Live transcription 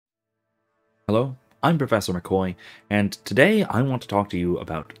Hello, I'm Professor McCoy, and today I want to talk to you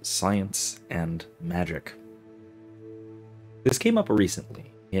about science and magic. This came up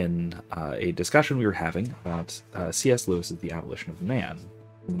recently in a discussion we were having about C.S. Lewis's The Abolition of Man,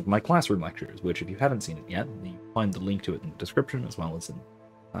 one of my classroom lectures, which if you haven't seen it yet, you can find the link to it in the description as well as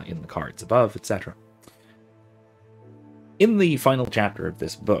in the cards above, etc. In the final chapter of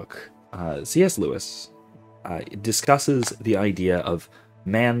this book, C.S. Lewis discusses the idea of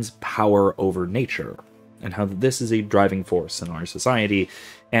man's power over nature, and how this is a driving force in our society,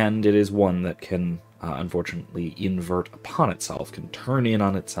 and it is one that can unfortunately invert upon itself, can turn in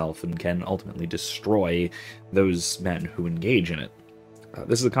on itself, and can ultimately destroy those men who engage in it.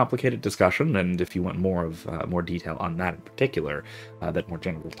 This is a complicated discussion, and if you want more detail on that in particular, that more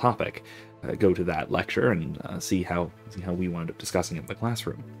general topic, go to that lecture and see how we wound up discussing it in the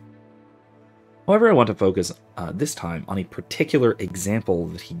classroom. However, I want to focus this time on a particular example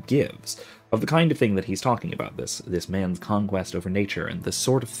that he gives of the kind of thing that he's talking about, this man's conquest over nature, and the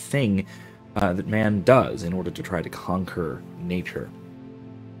sort of thing that man does in order to try to conquer nature.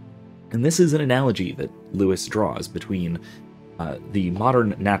 And this is an analogy that Lewis draws between the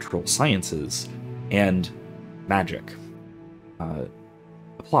modern natural sciences and magic,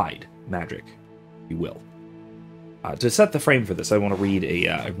 applied magic, if you will. To set the frame for this, I want to read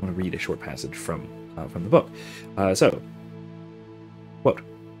a short passage from the book. Quote: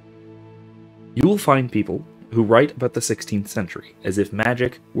 "You will find people who write about the 16th century as if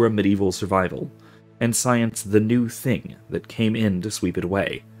magic were a medieval survival, and science the new thing that came in to sweep it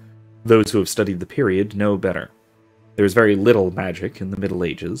away. Those who have studied the period know better. There is very little magic in the Middle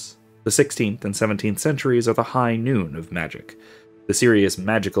Ages. The 16th and 17th centuries are the high noon of magic. The serious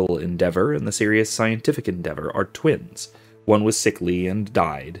magical endeavor and the serious scientific endeavor are twins. One was sickly and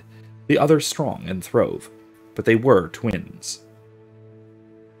died, the other strong and throve, but they were twins.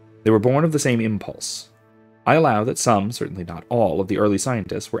 They were born of the same impulse. I allow that some, certainly not all, of the early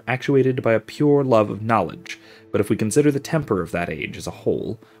scientists were actuated by a pure love of knowledge, but if we consider the temper of that age as a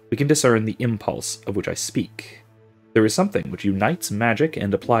whole, we can discern the impulse of which I speak. There is something which unites magic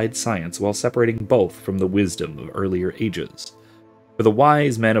and applied science while separating both from the wisdom of earlier ages. For the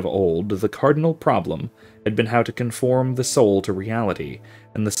wise men of old, the cardinal problem had been how to conform the soul to reality,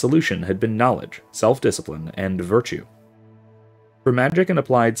 and the solution had been knowledge, self-discipline, and virtue. For magic and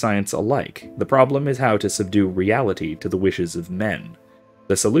applied science alike, the problem is how to subdue reality to the wishes of men.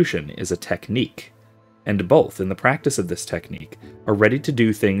 The solution is a technique, and both, in the practice of this technique, are ready to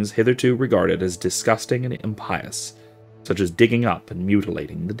do things hitherto regarded as disgusting and impious, such as digging up and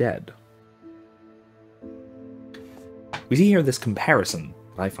mutilating the dead." We see here this comparison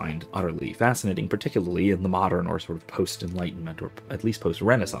that I find utterly fascinating, particularly in the modern or sort of post-Enlightenment or at least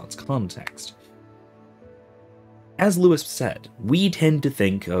post-Renaissance context. As Lewis said, we tend to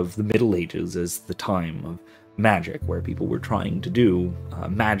think of the Middle Ages as the time of magic, where people were trying to do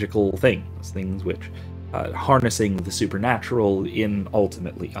magical things which harnessing the supernatural in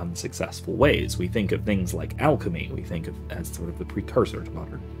ultimately unsuccessful ways. We think of things like alchemy, we think of as sort of the precursor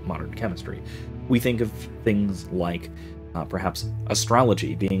to modern chemistry. We think of things like perhaps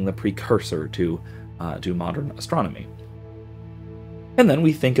astrology being the precursor to modern astronomy. And then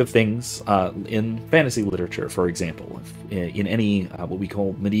we think of things in fantasy literature, for example. In any what we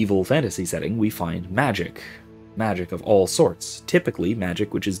call medieval fantasy setting, we find magic of all sorts, typically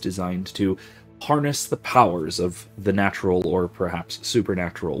magic which is designed to harness the powers of the natural or perhaps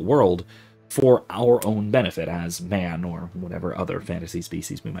supernatural world for our own benefit as man or whatever other fantasy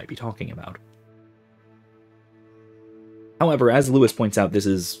species we might be talking about. However, as Lewis points out, this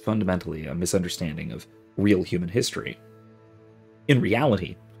is fundamentally a misunderstanding of real human history. In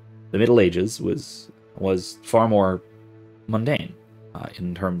reality, the Middle Ages was far more mundane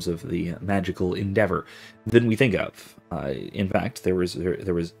in terms of the magical endeavor than we think of. In fact, there was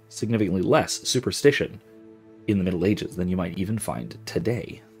significantly less superstition in the Middle Ages than you might even find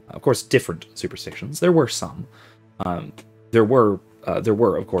today. Of course, different superstitions. There were some. There were,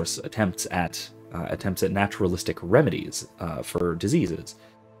 of course, attempts at naturalistic remedies for diseases,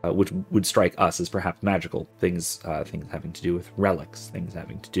 which would strike us as perhaps magical things having to do with relics, things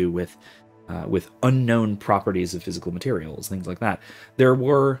having to do with unknown properties of physical materials, things like that. There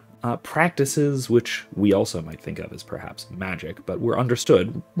were practices which we also might think of as perhaps magic, but were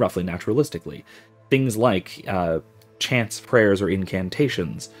understood roughly naturalistically. Things like chants, prayers, or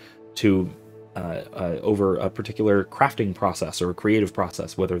incantations to over a particular crafting process or a creative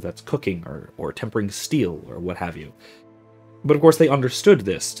process, whether that's cooking or tempering steel or what have you. But of course they understood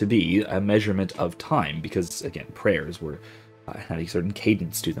this to be a measurement of time, because again, prayers had a certain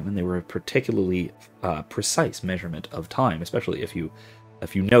cadence to them, and they were a particularly precise measurement of time, especially if you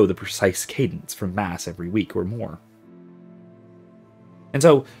if you know the precise cadence from Mass every week or more. And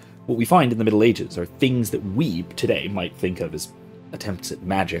so, what we find in the Middle Ages are things that we today might think of as attempts at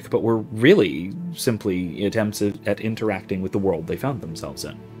magic, but were really simply attempts at interacting with the world they found themselves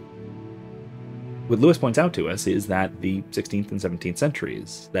in. What Lewis points out to us is that the 16th and 17th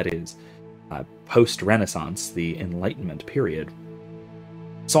centuries, that is, post-Renaissance, the Enlightenment period,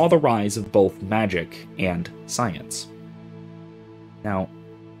 saw the rise of both magic and science. Now,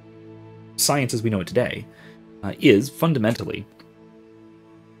 science as we know it today is fundamentally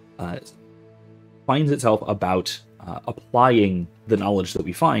finds itself about applying the knowledge that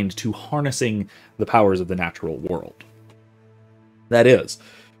we find to harnessing the powers of the natural world. That is,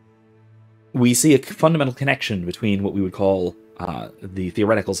 we see a fundamental connection between what we would call the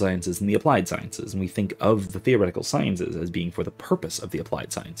theoretical sciences and the applied sciences, and we think of the theoretical sciences as being for the purpose of the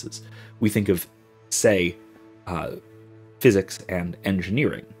applied sciences. We think of, say, physics and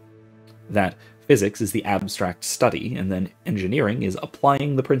engineering. That physics is the abstract study, and then engineering is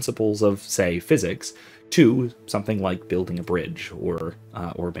applying the principles of, say, physics to something like building a bridge or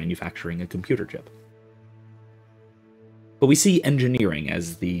manufacturing a computer chip. But we see engineering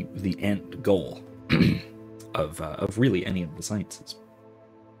as the end goal of really any of the sciences.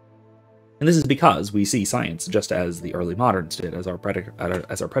 And this is because we see science just as the early moderns did, as our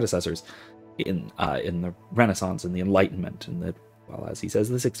predecessors in the Renaissance and the Enlightenment, and the, well, as he says,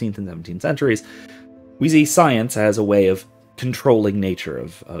 the 16th and 17th centuries. We see science as a way of controlling nature,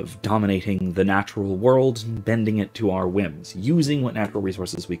 of dominating the natural world and bending it to our whims, using what natural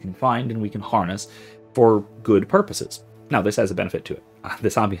resources we can find and we can harness for good purposes. Now, this has a benefit to it.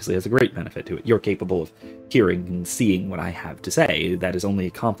 This obviously has a great benefit to it. You're capable of hearing and seeing what I have to say. That is only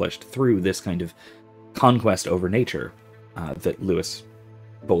accomplished through this kind of conquest over nature that Lewis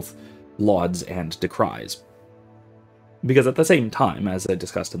both lauds and decries. Because at the same time, as I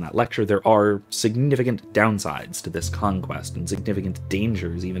discussed in that lecture, there are significant downsides to this conquest and significant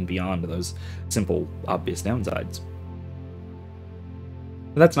dangers even beyond those simple, obvious downsides.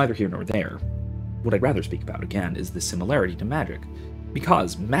 But that's neither here nor there. What I'd rather speak about, again, is the similarity to magic,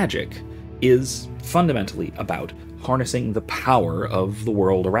 because magic is fundamentally about harnessing the power of the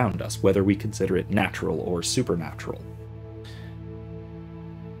world around us, whether we consider it natural or supernatural.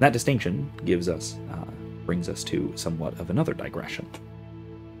 That distinction brings us to somewhat of another digression.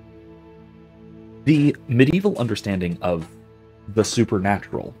 The medieval understanding of the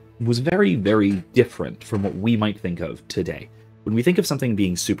supernatural was very, very different from what we might think of today. When we think of something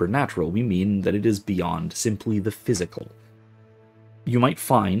being supernatural, we mean that it is beyond simply the physical. You might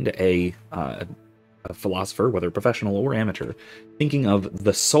find a philosopher, whether professional or amateur, thinking of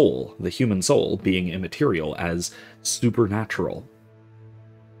the soul, the human soul, being immaterial as supernatural.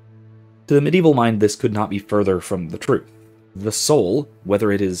 To the medieval mind, this could not be further from the truth. The soul,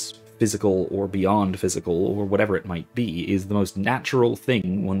 whether it is physical or beyond physical or whatever it might be, is the most natural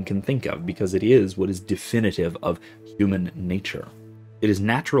thing one can think of because it is what is definitive of human nature. It is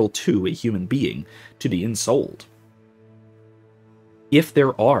natural to a human being to be ensouled. If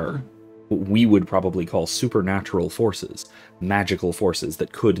there are what we would probably call supernatural forces, magical forces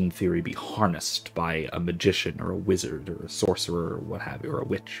that could in theory be harnessed by a magician or a wizard or a sorcerer or what have you, or a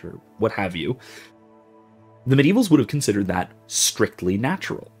witch or what have you, the medievals would have considered that strictly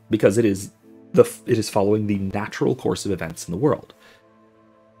natural, because it is following the natural course of events in the world.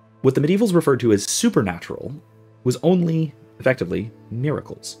 What the medievals referred to as supernatural was only, effectively,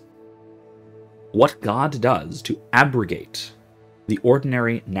 miracles. What God does to abrogate the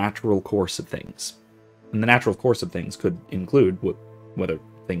ordinary natural course of things. And the natural course of things could include whether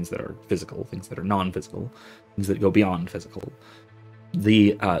things that are physical, things that are non-physical, things that go beyond physical.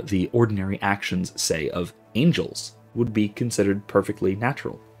 The ordinary actions, say, of angels would be considered perfectly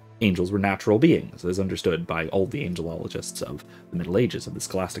natural. Angels were natural beings, as understood by all the angelologists of the Middle Ages, of the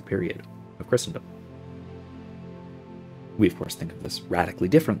scholastic period of Christendom. We, of course, think of this radically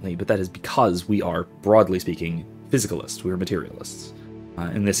differently, but that is because we are, broadly speaking, physicalists. We are materialists.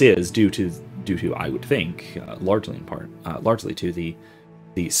 And this is due to, I would think, largely to the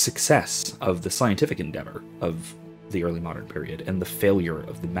success of the scientific endeavor of the early modern period and the failure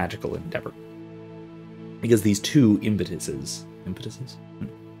of the magical endeavor. Because these two impulses,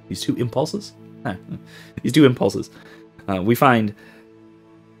 we find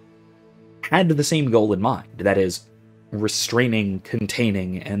had the same goal in mind, that is, restraining,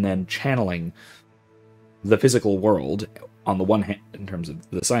 containing, and then channeling the physical world on the one hand in terms of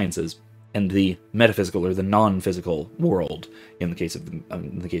the sciences, and the metaphysical or the non-physical world in the case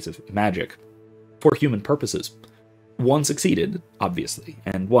of magic for human purposes. One succeeded, obviously,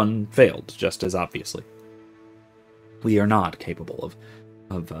 and one failed just as obviously. We are not capable of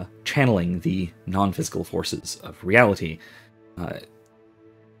channeling the non-physical forces of reality,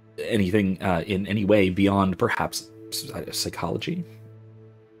 anything in any way beyond perhaps psychology,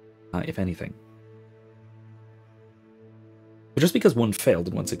 if anything. But just because one failed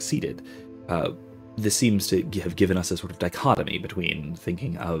and one succeeded, this seems to have given us a sort of dichotomy between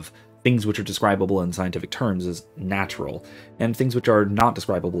thinking of things which are describable in scientific terms as natural, and things which are not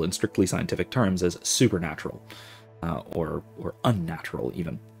describable in strictly scientific terms as supernatural, or unnatural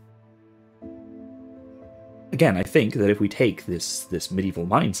even. Again, I think that if we take this medieval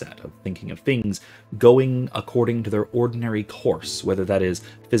mindset of thinking of things going according to their ordinary course, whether that is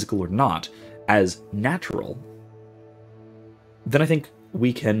physical or not, as natural, then I think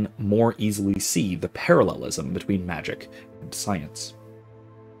we can more easily see the parallelism between magic and science.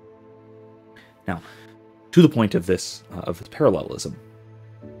 Now, to the point of this parallelism,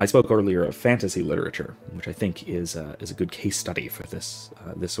 I spoke earlier of fantasy literature, which I think is a good case study for this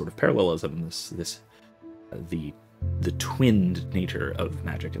sort of parallelism, the twinned nature of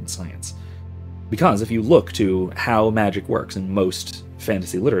magic and science. Because if you look to how magic works in most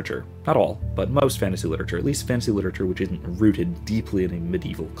fantasy literature, not all, but most fantasy literature, at least fantasy literature which isn't rooted deeply in a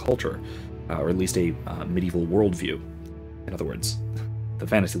medieval culture, or at least a medieval worldview. In other words, the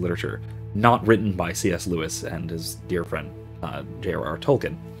fantasy literature not written by C.S. Lewis and his dear friend J.R.R.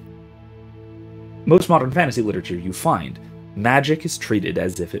 Tolkien. Most modern fantasy literature you find, magic is treated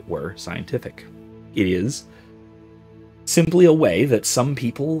as if it were scientific. It is simply a way that some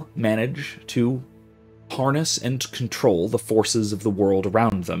people manage to harness and control the forces of the world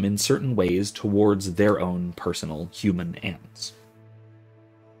around them in certain ways towards their own personal human ends.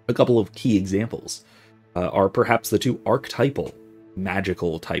 A couple of key examples are perhaps the two archetypal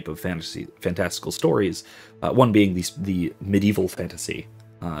magical type of fantastical stories, one being the medieval fantasy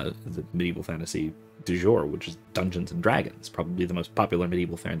du jour, which is Dungeons and Dragons, probably the most popular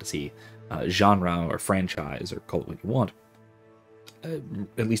medieval fantasy genre or franchise, or call it what you want,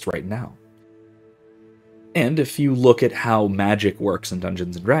 at least right now. And if you look at how magic works in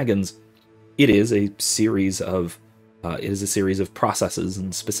Dungeons and Dragons, it is a series of processes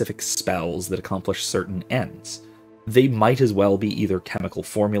and specific spells that accomplish certain ends. They might as well be either chemical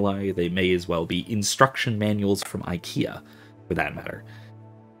formulae, they may as well be instruction manuals from IKEA, for that matter.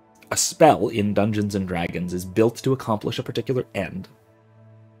 A spell in Dungeons and Dragons is built to accomplish a particular end,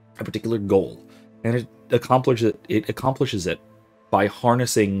 a particular goal, and it accomplishes it by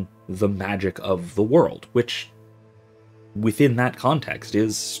harnessing the magic of the world, which, within that context,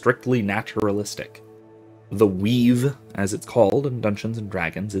 is strictly naturalistic. The weave, as it's called in Dungeons and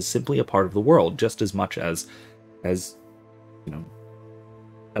Dragons, is simply a part of the world, just as much as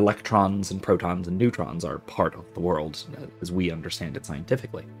electrons and protons and neutrons are part of the world as we understand it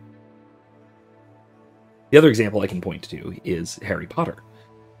scientifically. The other example I can point to is Harry Potter.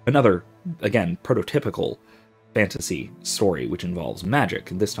 Another, again, prototypical fantasy story which involves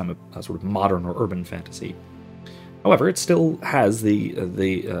magic, and this time a sort of modern or urban fantasy. However, it still has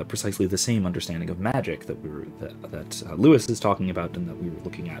the precisely the same understanding of magic that Lewis is talking about and that we were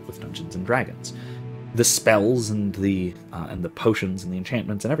looking at with Dungeons and Dragons. The spells and the potions and the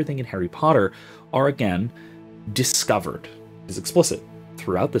enchantments and everything in Harry Potter are again discovered. It is explicit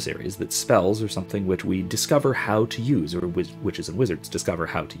throughout the series that spells are something which we discover how to use, or witches and wizards discover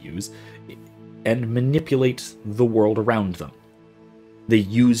how to use, and manipulate the world around them. They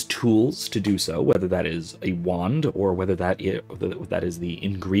use tools to do so, whether that is a wand or whether that is the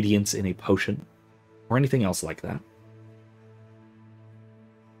ingredients in a potion or anything else like that.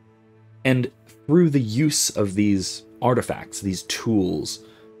 And through the use of these artifacts, these tools,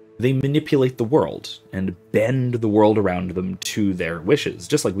 they manipulate the world and bend the world around them to their wishes,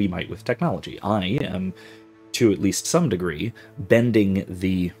 just like we might with technology. I am, to at least some degree, bending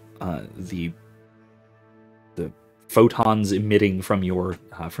the photons emitting from your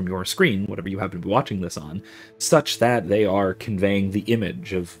screen, whatever you happen to be watching this on, such that they are conveying the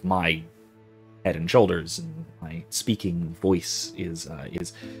image of my head and shoulders, and my speaking voice is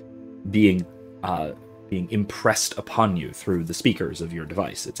being impressed upon you through the speakers of your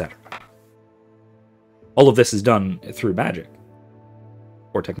device, etc. All of this is done through magic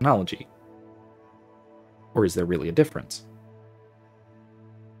or technology. Or is there really a difference?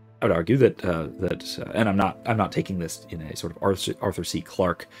 I would argue that and I'm not taking this in a sort of Arthur C.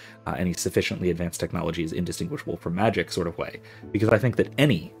 Clarke, any sufficiently advanced technology is indistinguishable from magic sort of way, because I think that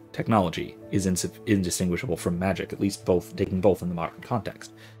any technology is indistinguishable from magic, at least taking both in the modern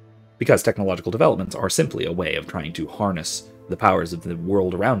context, because technological developments are simply a way of trying to harness the powers of the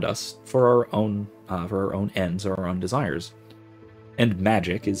world around us for our own ends or our own desires. And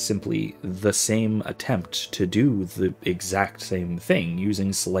magic is simply the same attempt to do the exact same thing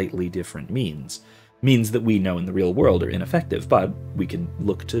using slightly different means. Means that we know in the real world are ineffective, but we can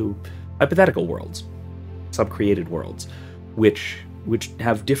look to hypothetical worlds, sub-created worlds, which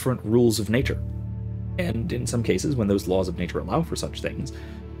have different rules of nature. And in some cases, when those laws of nature allow for such things,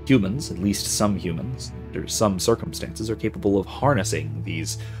 humans, at least some humans, under some circumstances, are capable of harnessing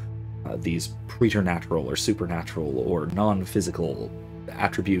these preternatural or supernatural or non-physical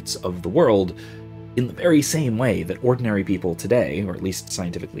attributes of the world in the very same way that ordinary people today, or at least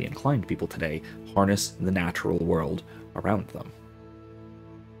scientifically inclined people today, harness the natural world around them.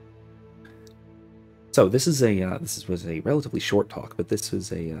 So this was a relatively short talk, but this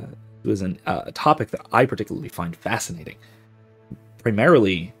was a topic that I particularly find fascinating,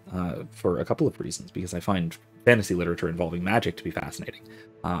 primarily for a couple of reasons, because I find fantasy literature involving magic to be fascinating.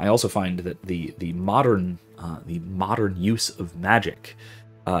 I also find that the modern use of magic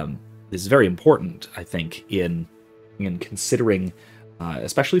is very important, I think, in considering,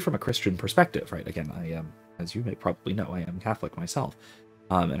 especially from a Christian perspective. Right? Again, I am, as you may probably know, I am Catholic myself,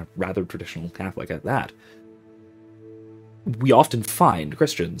 and a rather traditional Catholic at that. We often find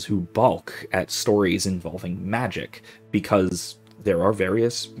Christians who balk at stories involving magic because there are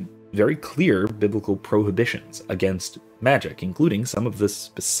various very clear biblical prohibitions against magic, including some of the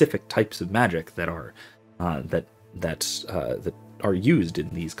specific types of magic that are that are used in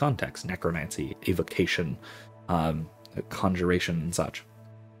these contexts: necromancy, evocation, conjuration, and such.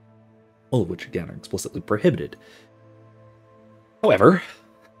 All of which, again, are explicitly prohibited. However,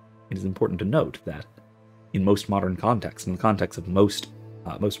 it is important to note that in most modern contexts, in the context of most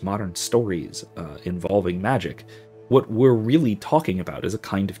modern stories involving magic, what we're really talking about is a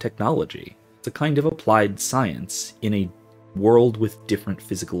kind of technology. It's a kind of applied science in a world with different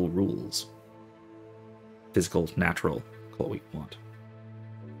physical rules. Physical, natural, call it what you want.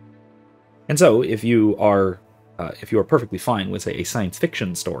 And so, if you are perfectly fine with, say, a science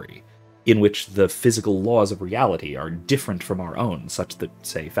fiction story in which the physical laws of reality are different from our own, such that,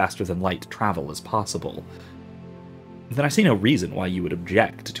 say, faster-than-light travel is possible, then I see no reason why you would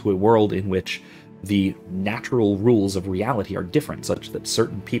object to a world in which the natural rules of reality are different, such that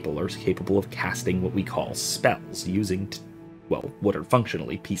certain people are capable of casting what we call spells, using, well, what are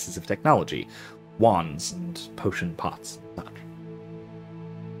functionally pieces of technology, wands and potion pots and such.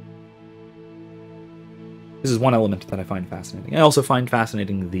 This is one element that I find fascinating. I also find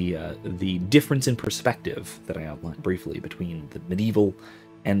fascinating the difference in perspective that I outlined briefly between the medieval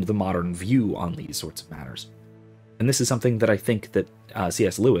and the modern view on these sorts of matters. And this is something that I think that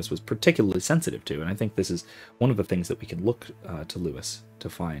C.S. Lewis was particularly sensitive to, and I think this is one of the things that we can look to Lewis to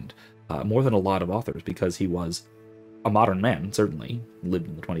find more than a lot of authors, because he was a modern man, certainly, lived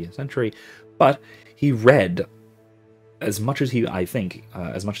in the 20th century, but he read as much as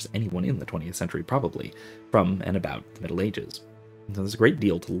as much as anyone in the 20th century probably, from and about the Middle Ages. And so there's a great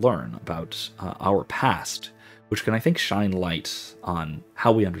deal to learn about our past, which can, I think, shine light on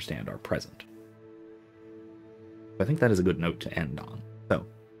how we understand our present. I think that is a good note to end on. So,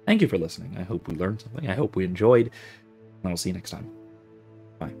 thank you for listening. I hope we learned something. I hope we enjoyed, and I'll see you next time.